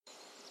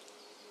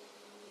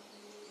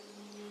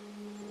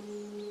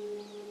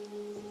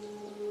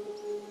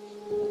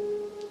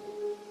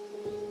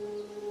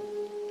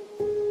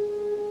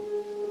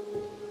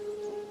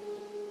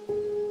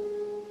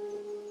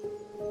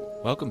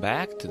Welcome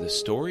back to the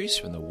Stories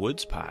from the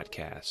Woods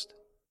podcast.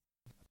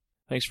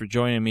 Thanks for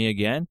joining me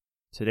again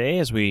today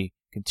as we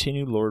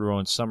continue Lord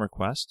Rowan's summer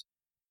quest.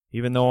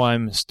 Even though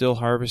I'm still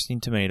harvesting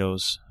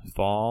tomatoes,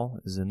 fall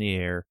is in the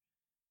air.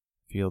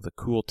 Feel the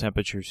cool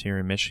temperatures here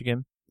in Michigan.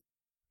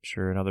 I'm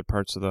sure in other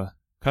parts of the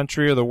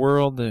country or the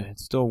world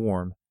it's still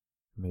warm.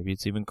 Maybe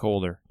it's even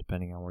colder,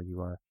 depending on where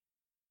you are.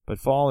 But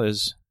fall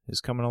is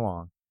coming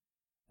along,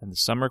 and the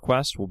summer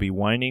quest will be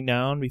winding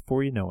down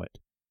before you know it.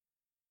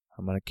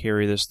 I'm going to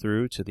carry this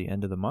through to the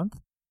end of the month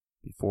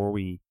before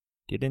we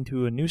get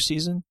into a new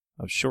season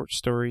of short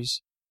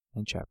stories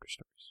and chapter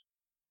stories.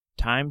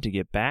 Time to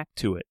get back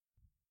to it.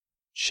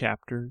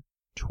 Chapter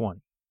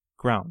 20,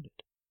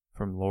 Grounded,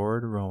 from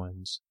Lord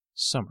Rowan's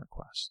Summer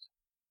Quest.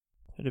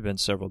 It had been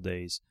several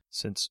days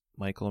since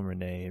Michael and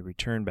Renee had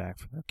returned back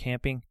from their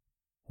camping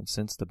and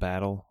since the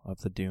Battle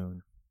of the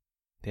Dune.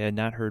 They had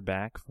not heard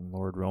back from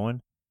Lord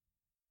Rowan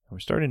and were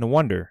starting to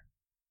wonder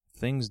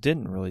if things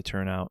didn't really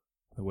turn out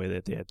the way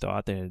that they had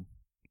thought.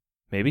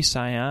 Maybe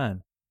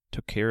Sion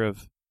took care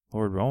of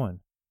Lord Rowan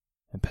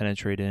and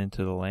penetrated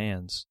into the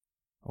lands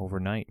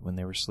overnight when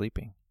they were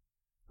sleeping.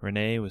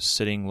 Renee was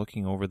sitting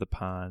looking over the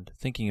pond,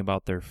 thinking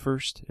about their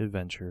first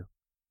adventure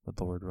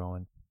with Lord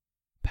Rowan,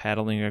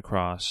 paddling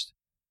across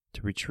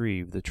to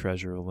retrieve the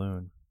treasure of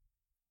Lune.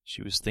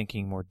 She was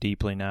thinking more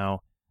deeply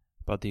now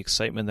about the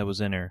excitement that was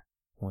in her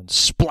when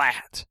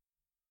splat!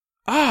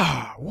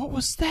 Ah, what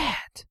was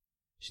that?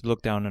 She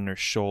looked down on her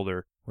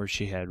shoulder where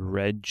she had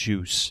red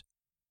juice,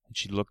 and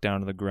she looked down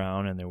to the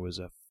ground and there was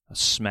a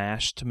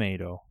smashed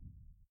tomato.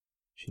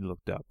 She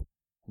looked up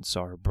and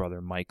saw her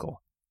brother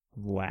Michael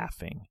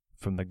laughing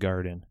from the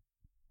garden.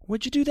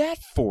 "What'd you do that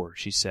for?"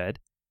 she said.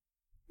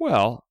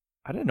 "Well,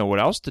 I didn't know what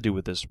else to do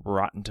with this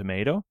rotten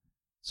tomato,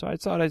 so I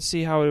thought I'd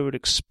see how it would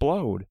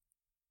explode."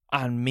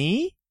 "On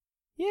me?"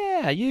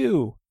 "Yeah,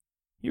 you.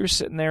 You were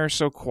sitting there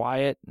so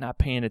quiet, not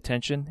paying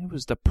attention. It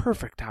was the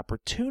perfect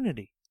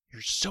opportunity."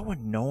 "You're so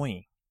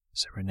annoying,"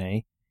 said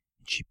Renee,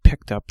 and she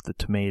picked up the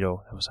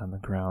tomato that was on the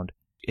ground.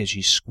 As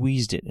she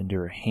squeezed it into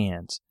her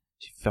hands,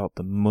 she felt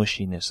the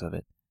mushiness of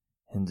it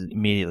and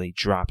immediately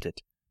dropped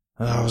it.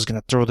 "I was going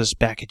to throw this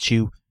back at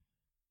you,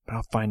 but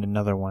I'll find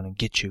another one and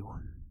get you."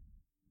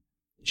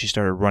 She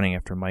started running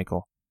after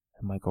Michael,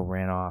 and Michael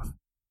ran off.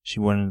 She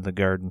went into the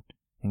garden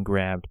and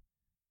grabbed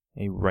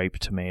a ripe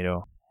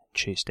tomato and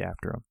chased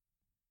after him.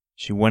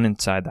 She went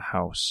inside the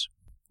house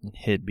and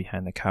hid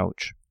behind the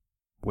couch,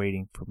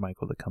 waiting for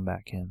Michael to come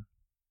back in.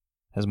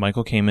 As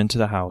Michael came into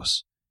the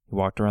house, he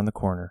walked around the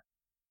corner,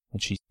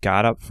 and she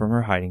got up from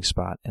her hiding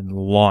spot and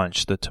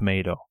launched the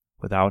tomato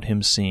without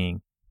him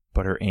seeing,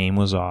 but her aim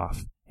was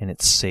off, and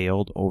it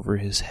sailed over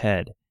his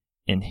head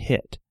and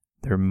hit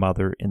their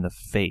mother in the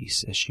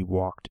face as she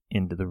walked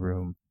into the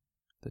room.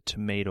 The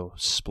tomato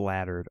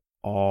splattered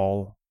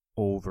all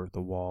over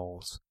the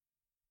walls.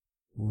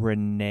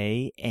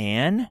 "Renee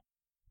Ann?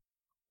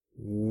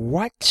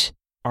 What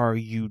are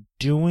you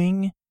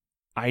doing?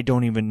 I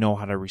don't even know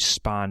how to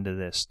respond to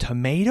this.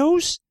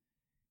 Tomatoes?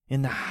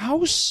 In the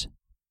house?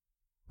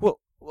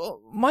 Well,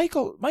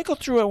 Michael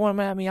threw one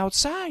at me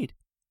outside."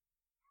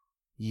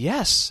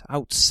 "Yes,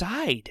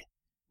 outside,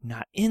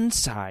 not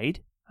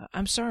inside.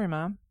 I'm sorry,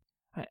 Mom.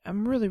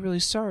 I'm really,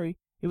 really sorry.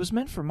 It was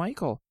meant for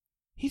Michael.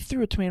 He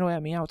threw a tomato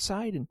at me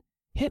outside and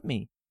hit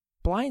me,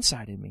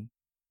 blindsided me,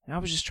 and I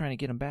was just trying to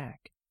get him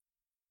back."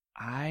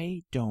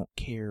 "I don't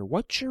care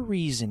what your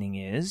reasoning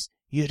is.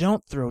 You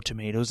don't throw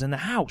tomatoes in the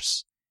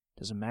house.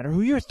 Doesn't matter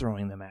who you're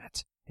throwing them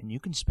at, and you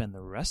can spend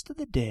the rest of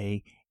the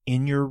day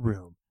in your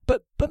room."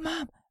 But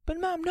Mom,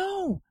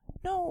 no.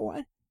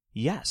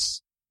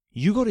 Yes,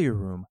 you go to your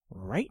room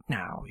right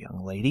now,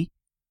 young lady."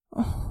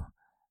 "Oh,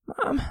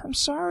 Mom, I'm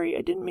sorry.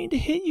 I didn't mean to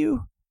hit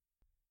you."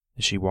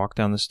 As she walked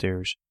down the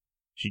stairs,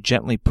 she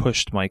gently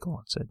pushed Michael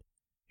and said,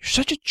 "You're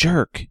such a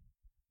jerk."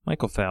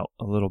 Michael felt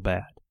a little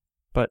bad,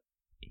 but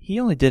he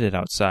only did it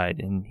outside,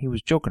 and he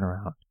was joking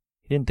around.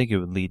 He didn't think it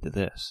would lead to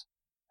this.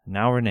 And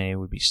now Renee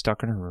would be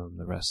stuck in her room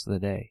the rest of the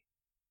day.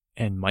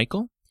 "And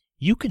Michael,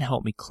 you can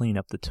help me clean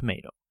up the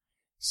tomato,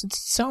 since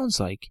it sounds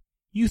like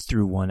you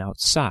threw one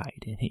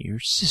outside and hit your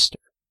sister,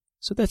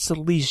 so that's the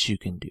least you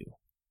can do."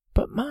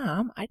 "But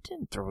Mom, I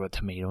didn't throw a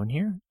tomato in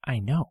here." "I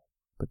know,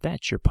 but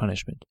that's your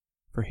punishment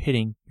for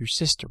hitting your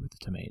sister with the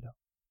tomato."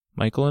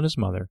 Michael and his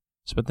mother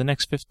spent the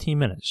next 15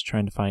 minutes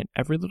trying to find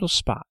every little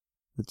spot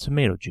the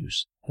tomato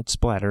juice had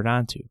splattered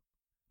onto.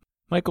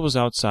 Michael was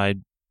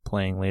outside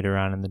playing later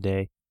on in the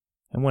day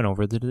and went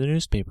over to the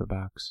newspaper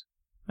box.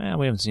 We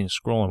haven't seen a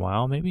scroll in a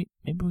while. Maybe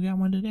we got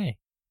one today.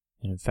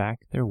 And in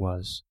fact, there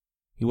was.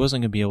 He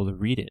wasn't going to be able to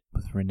read it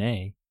with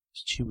Renee,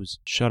 since she was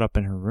shut up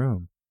in her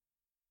room.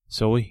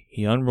 So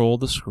he unrolled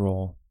the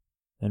scroll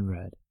and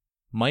read,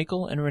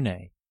 "Michael and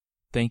Renee,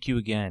 thank you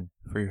again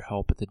for your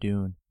help at the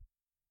dune.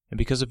 And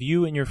because of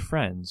you and your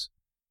friends,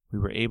 we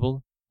were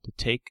able to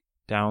take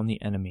down the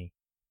enemy.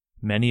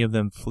 Many of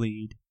them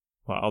fled,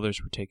 while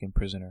others were taken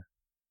prisoner.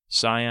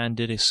 Sion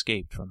did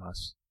escape from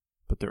us,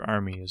 but their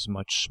army is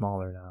much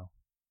smaller now,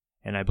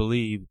 and I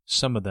believe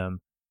some of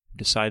them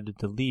decided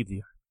to leave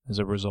the army as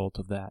a result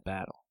of that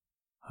battle.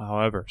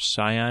 However,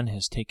 Sion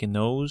has taken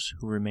those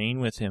who remain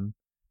with him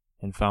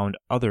and found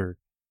other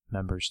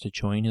members to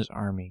join his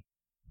army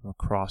from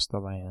across the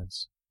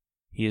lands.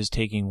 He is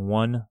taking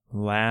one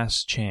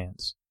last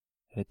chance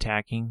at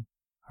attacking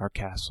our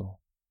castle.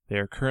 They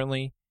are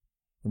currently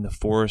in the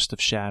Forest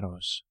of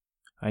Shadows.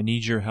 I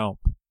need your help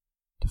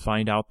to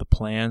find out the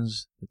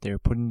plans that they are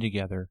putting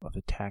together of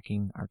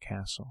attacking our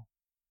castle.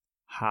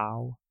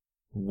 How,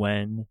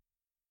 when,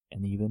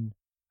 and even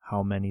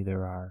how many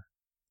there are.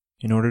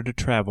 In order to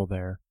travel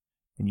there,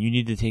 and you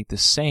need to take the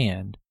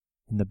sand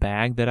in the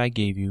bag that I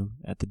gave you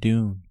at the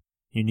dune.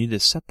 You need to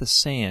set the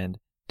sand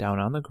down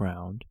on the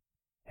ground,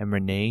 and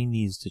Renee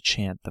needs to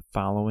chant the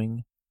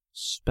following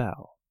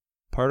spell.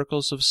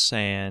 Particles of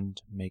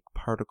sand make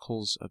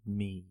particles of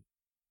me,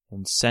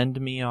 and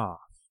send me off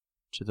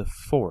to the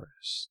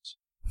forest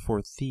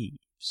for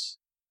thieves.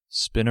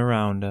 Spin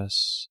around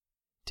us,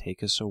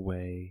 take us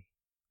away,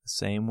 the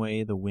same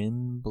way the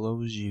wind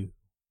blows you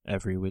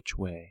every which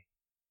way.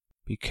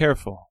 Be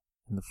careful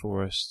in the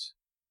forest.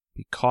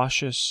 Be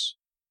cautious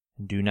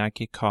and do not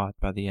get caught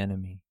by the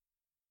enemy.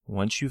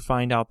 Once you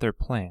find out their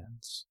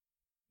plans,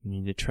 you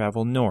need to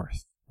travel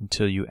north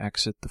until you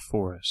exit the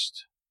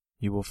forest.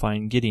 You will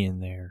find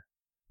Gideon there,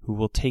 who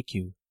will take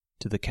you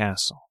to the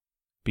castle.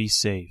 Be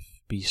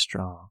safe, be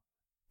strong.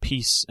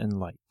 Peace and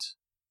light,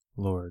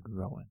 Lord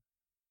Rowan.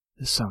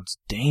 This sounds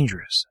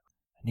dangerous.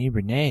 I need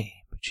Renee,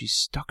 but she's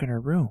stuck in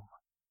her room.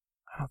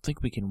 I don't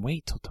think we can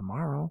wait till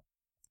tomorrow.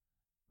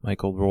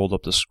 Michael rolled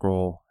up the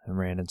scroll and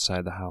ran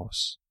inside the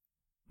house.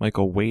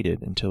 Michael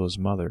waited until his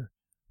mother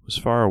was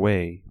far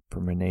away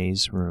from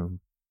Renee's room.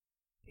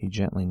 He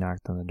gently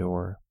knocked on the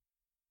door.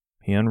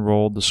 He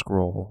unrolled the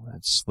scroll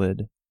and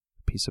slid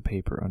a piece of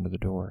paper under the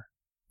door.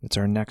 It's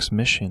our next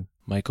mission,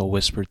 Michael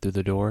whispered through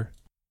the door.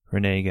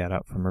 Renee got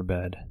up from her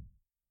bed,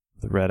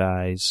 with red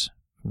eyes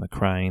from the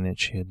crying that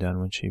she had done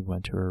when she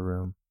went to her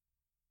room.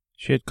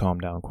 She had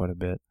calmed down quite a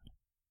bit,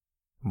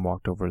 and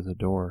walked over to the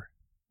door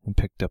and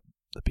picked up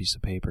the piece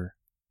of paper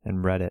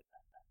and read it.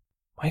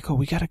 Michael,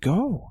 we gotta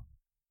go.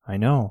 I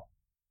know,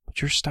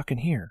 but you're stuck in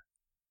here.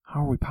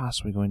 How are we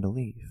possibly going to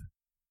leave?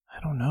 I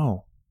don't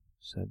know,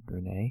 said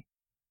Renee.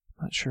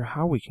 I'm not sure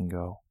how we can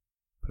go,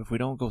 but if we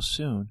don't go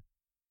soon,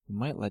 we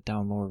might let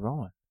down Lord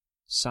Rowan.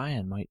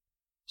 Sion might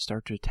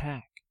start to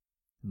attack,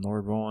 and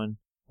Lord Rowan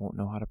won't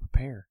know how to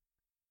prepare.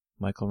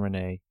 Michael and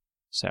Renee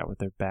sat with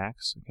their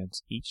backs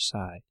against each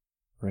side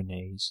of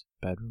Renee's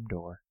bedroom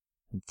door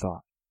and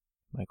thought.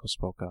 Michael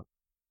spoke up.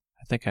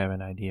 I think I have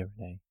an idea,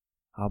 Renee.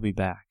 I'll be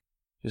back.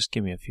 Just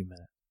give me a few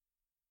minutes.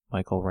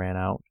 Michael ran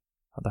out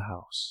of the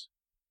house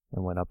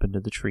and went up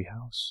into the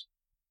treehouse,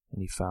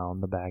 and he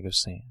found the bag of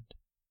sand.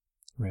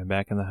 He ran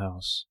back in the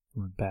house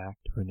and went back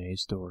to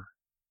Renee's door,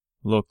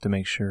 looked to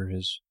make sure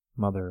his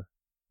mother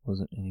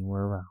wasn't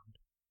anywhere around,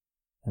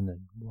 and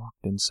then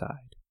walked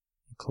inside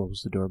and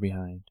closed the door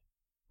behind.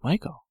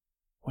 Michael,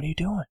 what are you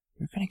doing?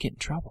 You're going to get in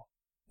trouble.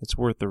 It's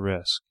worth the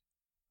risk.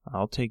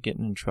 I'll take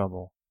getting in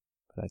trouble,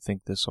 but I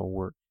think this'll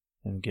work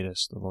and get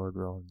us to Lord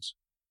Rowan's,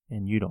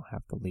 and you don't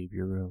have to leave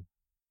your room.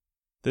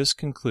 This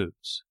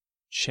concludes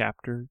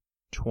Chapter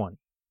 20,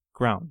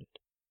 Grounded,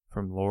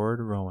 from Lord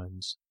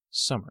Rowan's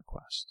Summer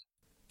Quest.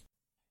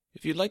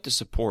 If you'd like to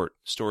support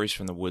Stories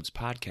from the Woods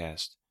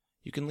podcast,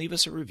 you can leave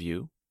us a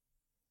review,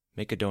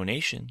 make a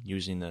donation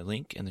using the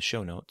link in the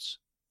show notes,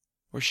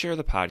 or share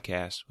the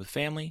podcast with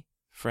family,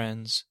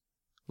 friends,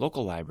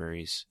 local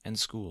libraries, and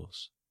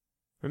schools.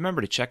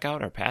 Remember to check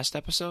out our past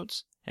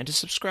episodes and to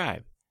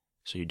subscribe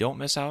so you don't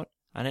miss out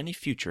on any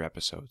future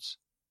episodes.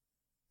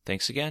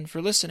 Thanks again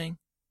for listening.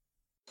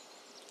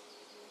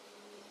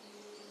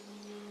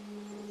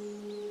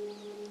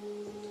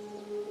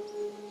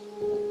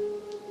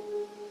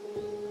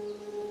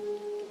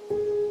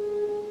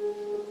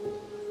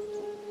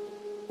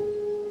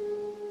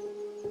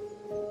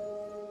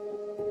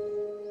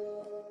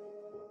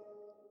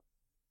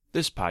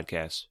 This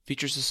podcast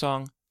features the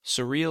song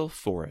Surreal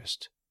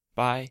Forest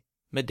by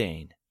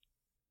Medane,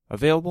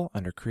 available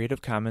under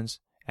Creative Commons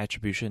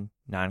Attribution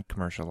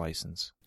Non-Commercial License.